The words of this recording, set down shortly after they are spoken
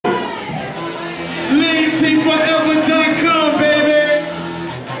NITEforever.com, baby.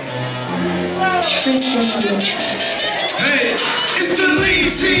 Hey, it's the lead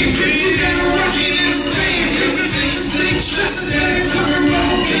team, bitch. You gotta work it in the steam. It's a stick, trust that cover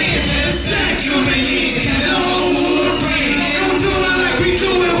roll game. That's that coming in. The whole world brain. Don't do it like we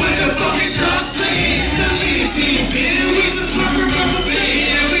do it. What the fuck is y'all saying? It's the lead team, bitch. We just cover rubber band.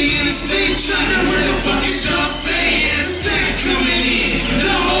 Yeah, we in the state trying to what the fuck is y'all saying? It's that coming in. The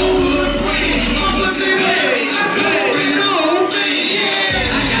whole world brain. My pussy legs. I got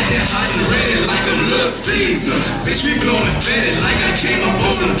that hot and ready like a little Caesar. Bitch, we blowin' fetid like I came up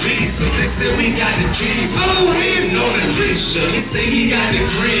on some visas. They said we got the keys. Oh, we didn't know the Alicia. He said he got the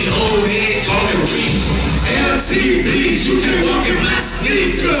green. Old head, call it reefer. LTVs, you can walk in my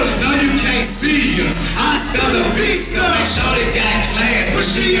sneakers. No, you can't see us. Hasta la vista. They shorty got class, but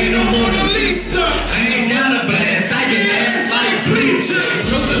she ain't no Mona Lisa. I ain't got a blast. I get ass like bleachers.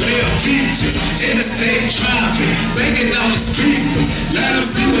 Just a little features. Interstate traffic. Banging all the speakers. Let them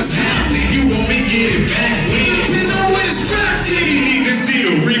see what's happening. You want me get it back? We depend on what it's wrapped in. You need to see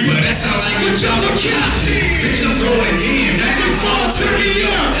the reaper. That sound like a Java captain. Bitch, I'm going in. That can fall, turn me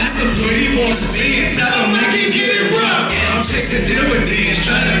up. That's a put he wants to spin. Tell him I can get it rough. And I'm chasing dividends.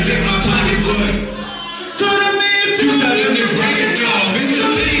 Trying to get my pocketbook. Turn them in. You let them just break it off. It's the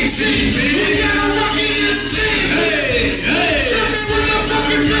lead team, bitch. We gotta rock it in the steam. Hey, hey. Show me what the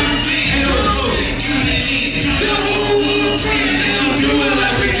fucking rubber band. The whole world brand. They don't do it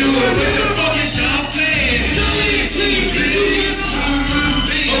like we do it. What the fuck is y'all saying? It's the lead team, bitch.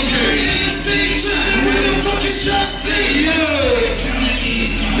 Okay. What the fuck is y'all saying?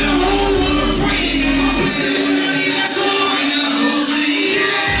 The whole world brand.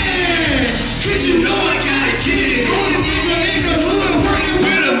 Cause you know I gotta get it. Going to in the hood working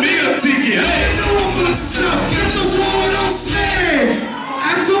with a meal ticket. Hey, it's all for the stuff. Got the war on stand.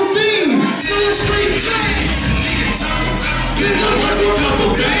 Ask the fiend. To the street class. Been up with a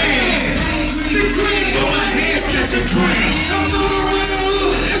couple bands. The cream for my hands catch a cramp. I'm gonna run the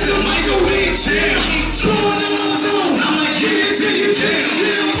hood. That's the microwave jam. Throwing them on zone. I'ma get it till you down.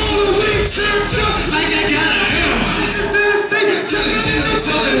 Yeah, I'm all the way turned up like I got a hammer. Just in the state,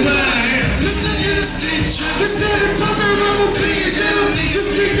 tell them where I am. Instead of popping rubber bands, just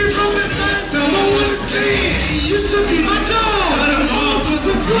pick it from the side, so I understand. Used to be my dog, but I'm all for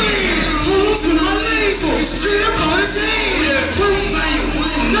some cream. Hold on to my legs, so it's straight up on his hand. Put it by your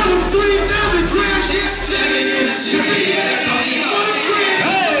one, that was 3,000 grams, yeah, standing in the shit. Yeah, talking on the grams.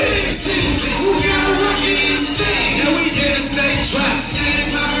 Hey, who got a rocket in the stand? Yeah, we in the state trap. Instead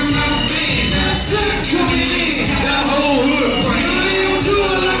of popping rubber bands, that's it coming in. That whole hood brain. They don't do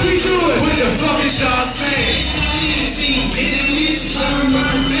it like we do it. What the fuck is y'all saying?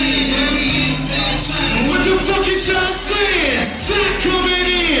 What the fuck is y'all saying? Sack coming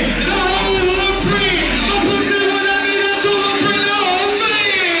in, the whole world print. I'm putting what I need to do, I'm bringing the whole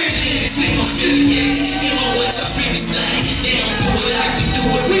man. Take my feeling, you know what y'all babies like. They don't do it like we do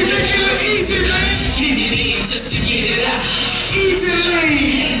it. We make it look easy, man. Keep it in just to get it out. Easy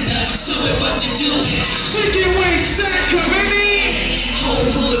lane. Ain't nothing to it but to do it. Chicken wing sack coming in. Whole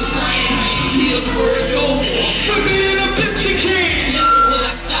hood print. Heels for a go. Put me in a biscuit can. Never will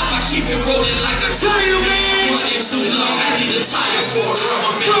I stop, I keep it rolling like a tire man. Running too long, I need a tire for a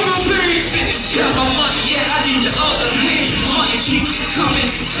rubber band. Rubber band. Finish, got my money, yeah, I need the other hand. Money keep coming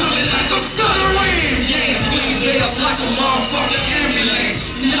like I'm stuttering. Yeah, clean bells like a motherfucking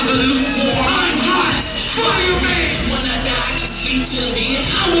ambulance. Never lukewarm, I'm hot. Fireman. When I die, I can sleep till the end.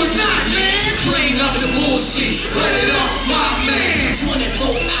 I was not, man. Clean up the bullshit, let it up, my man.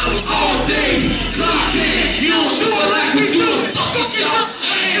 24 hours all day. Clock in, you don't do it like we do it. Fuck is y'all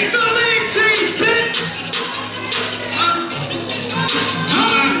saying? The lead team, bitch.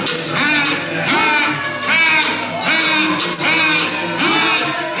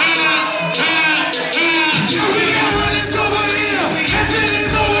 Yeah, we got runners over here.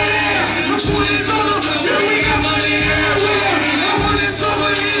 Happiness over there. I'm 20s over. Yeah, we got money everywhere. I want this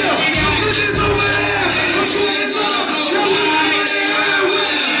over here. We got bitches over there. I'm 20s over. Yeah, we got money everywhere.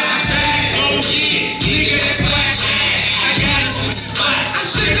 Nigga, that's flash. I got it with the spot. I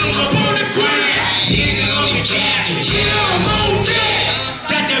shake them up on the ground. Nigga on the cap. Yeah, I'm on that.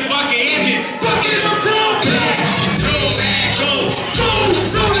 Got that bucket in me. Bucket on top. Throw that gold.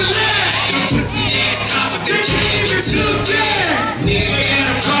 Gold's on the left. Them pussy ass coppers, they can't even look there. Nigga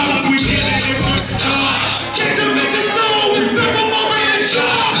got a problem. We killing it from the start. Catch them at the store. We step them over in the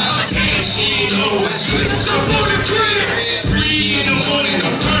jar. Damn, she ain't always good. Jump on the crib. 3 in the morning,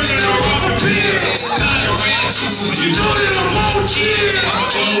 I'm turning her off a pill. Start around 2, you know that I'm on kids. My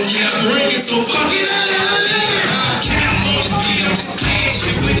phone can't bring it, so fuck it, I let her live. Can't on the beat, I'm just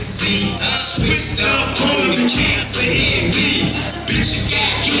clashing with the see. Switched up on the cancer in me. Bitch, you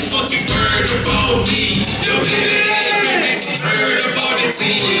got you fucking bird about me. Yo, baby, that heard about the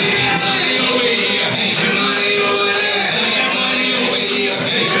team. Money over here, money over there. I got money over here,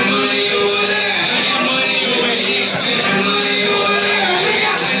 money over there. I got money over here, money over there. I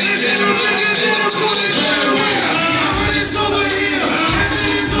got hundreds in the hundreds in the 20s everywhere. Hundreds over here,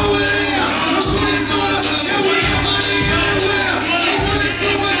 hundreds over there. 20s over there, yeah, we got money everywhere. Hundreds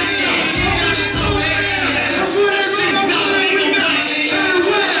over here, hundreds over there. Put that shit on we got money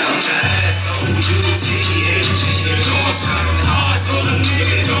everywhere. That's on UTH, you know it's coming hard, so the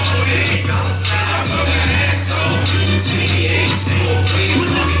nigga don't hate. So that's on UTH, so please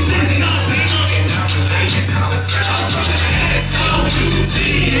don't be letting up and not related. That's on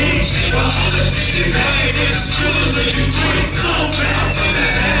UTH, all the bitches mad, it's still a little great. So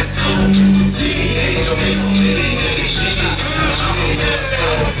that's on UTH, they city, they shit. I'm a West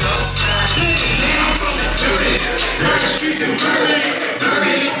Coast outside. I'm from the dirty streets and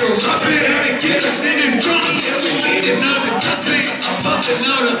dirty little rough it. I get us in this drum, we need another tussle. I'm busting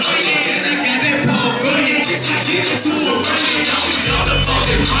out a bucket, and I got that Paul Bunyan. Just to get into a running, all the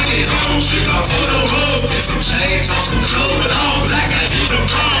fucking money. On sugar for the rose, get some change on some clothes. All black, I need the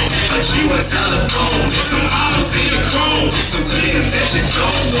phone, but you a telephone. Get some olives in the chrome, get some niggas that you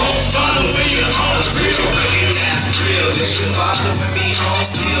don't want. Follow when you're home, real, looking that's real. This shit follow with me home,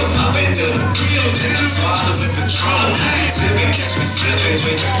 still popping the real. Then I swallow with control. Till you catch me slipping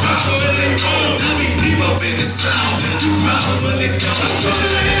when you probably roll. Now we deep up in the south, you probably don't. Put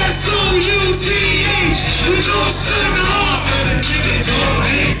that ass on UTH, we know it's coming hard, so the nigga don't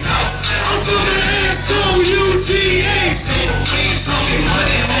hate. I'll put that ass on UTH, so we ain't talking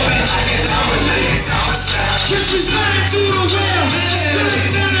money, homie, I get down with ladies outside. Kiss me sliding through the well, spinning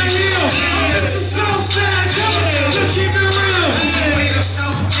down the hill. It's the south side, just keep it real.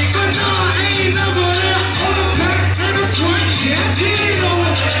 But no, I ain't never there. On the back and the front, yeah, dig on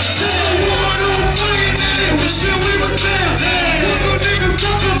it. Say a woman on fucking that, we shit we was there. Little nigga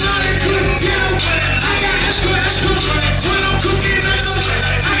talk about it, couldn't get away. I got extra, when I'm cooking, I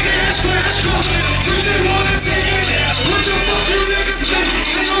got extra. We just wanna take it. What the fuck you niggas say?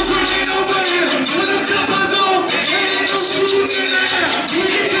 Ain't no crying over here. When I'm top of the ain't no shooting in the air. We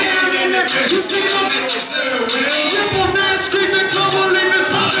get down in there, you see them? Triple 9 screaming, double living,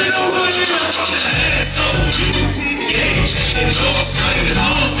 popping over here. That's on UTH, you know it's coming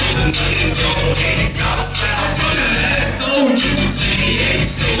hard, so the nigga don't hate. Southside from the last on UTH,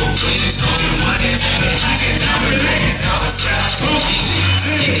 so when it's talking money, I get down with ladies outside. Funky shit,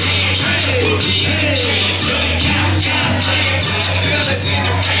 you can't trade with me, can't play, gotta play. Girl, it's in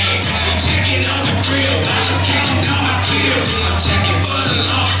the pain, checking on the grill, I'm checking on my clear. I'm checking for the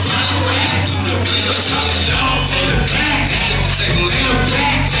law, I'm riding through the window, coming off for the back. Take a little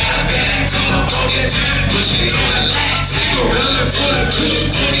back, I bet I come up on your back, push it on the last. Cigarella for the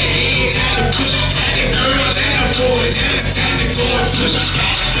push, on your head, had to push. Had the girl and the boy, then it's time to go and push.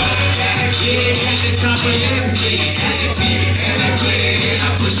 Had to go, had to get it, had to comprehend, had to take it, had to put it in,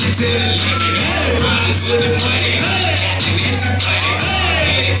 I push it to the limit. Had to ride for the money, captain is the buddy.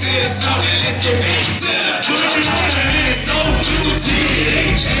 Headed to the song and let's get back to the party. It's on UTH,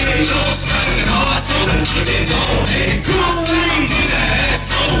 you know it's coming hard, so the nigga don't hate. Come on, put that ass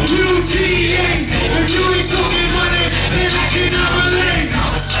on UTH, if you ain't talking money, then I cannot relate.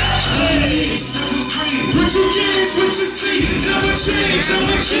 What you get is what you see, never change, I'm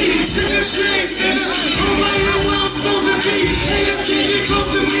a G, take a chance, and I'm right here where I'm supposed to be. Haters can't get close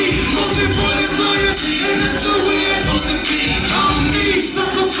to me, most important is loyalty, and that's the way it's supposed to be. I'm me,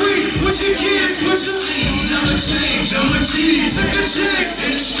 sucker free, what you get is what you see, never change, I'm a G, take a chance,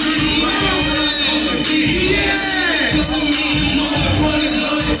 in the street, right here where I'm supposed to be. Yeah, close to me, most important is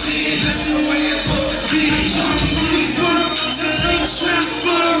loyalty, and that's the way it's supposed to be. I'm free, for the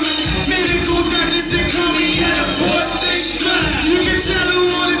transfer, maybe go back to the coming at a boy stay strapped. You can tell who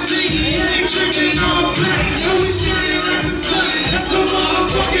on the team, it ain't drinking all black. And we shining like the sun, that's the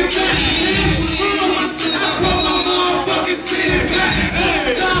motherfucking fact. And follow my sin, I put my motherfucking sin back.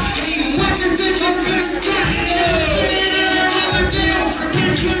 Stop hating, watch this dick, let's get it stacked. Another damn,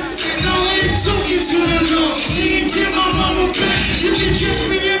 no, I ain't talking to the Lord. He ain't get my mama back. You can kiss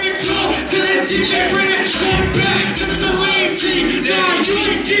me in the club, cause that DJ bring that shit back. This is a lame team, now you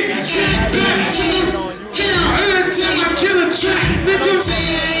can get that back. Damn, every time I kill a track, niggas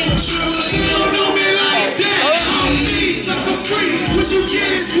ain't true. You don't know me like that. I'm me, sucker free. What you get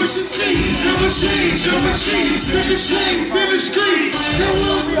is what you see. Never change, I'm a cheese. Take a chance in the street. That's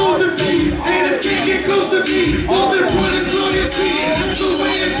what I'm supposed to be. Haters can't get close to me. All the point is loyalty. That's the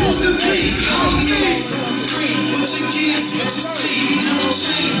way it's supposed to be. I'm me, sucker free. What you get is what you see. Never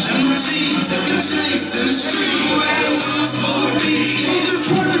change, I'm me. Took a chance in the street, where the world's supposed to be. He just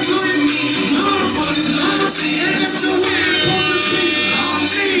wanna close to me. No one is loyalty, and that's the way it's supposed to be. I'm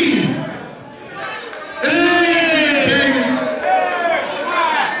me. Hey, baby.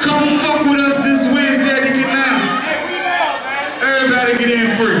 Come fuck with us this Wednesday at the canal. Everybody get in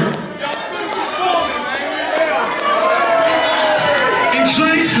free. And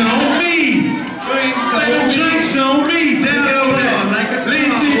drinks on me. Drinks on me. Down over there. Like a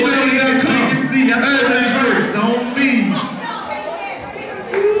LeeTFamily.com. Everybody's drinks on me.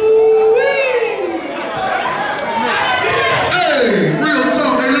 Hey, real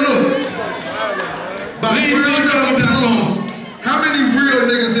talk. Hey, look. LeeTFamily.com. How many real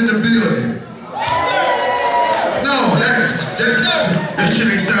niggas in the building? No, that shit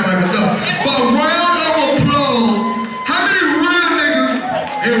ain't sound like enough. But round of applause, how many real niggas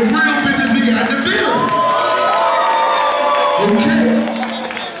and real bitches we got in the building? Okay.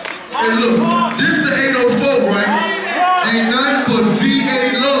 Hey look, this the 804, right? Ain't nothing but VA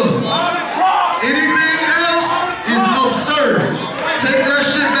love. Anything else is absurd. Take that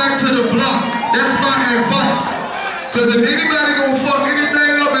shit back to the block. That's my advice. Cause if anybody gonna fuck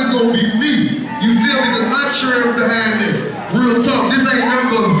anything up, it's gonna be me. You feel me? Cause I trim behind this. Real talk, this ain't nothing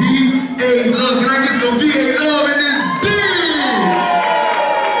but VA love. Can I get some VA love in this bitch?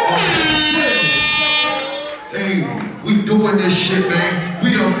 Hey, we doing this shit, man. We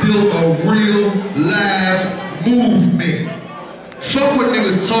done built a real live movement. Fuck what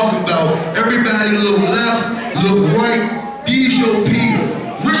niggas talking about. Everybody look left, look right. These your peers.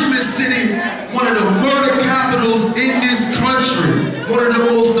 Richmond City, one of the murder capitals in this country. One of the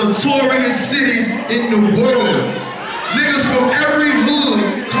most notorious cities in the world. Niggas from every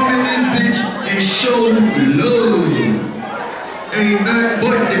hood come in this bitch and show love. Ain't nothing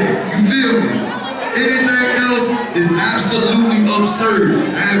but that, you feel me? Anything else is absolutely absurd.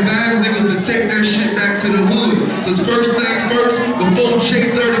 I advise niggas to take that shit back to the hood. Cause first thing first, before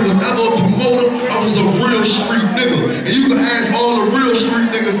J30 was ever a promoter, I was a real street nigga. And you can ask all the real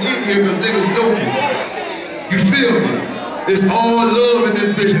street niggas in here cause niggas know me. You feel me? It's all love in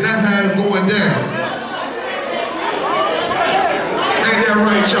this bitch and that's how it's going down. Ain't that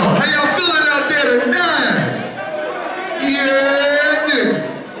right, y'all? How y'all feeling out there tonight? Yeah, nigga.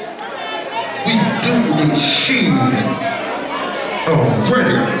 We do this shit. Oh,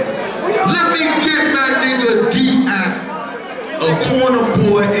 ready. Let me get my nigga D.I. a Corner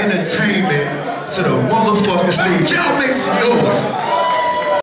Boy Entertainment to the motherfucking stage. Y'all make some noise.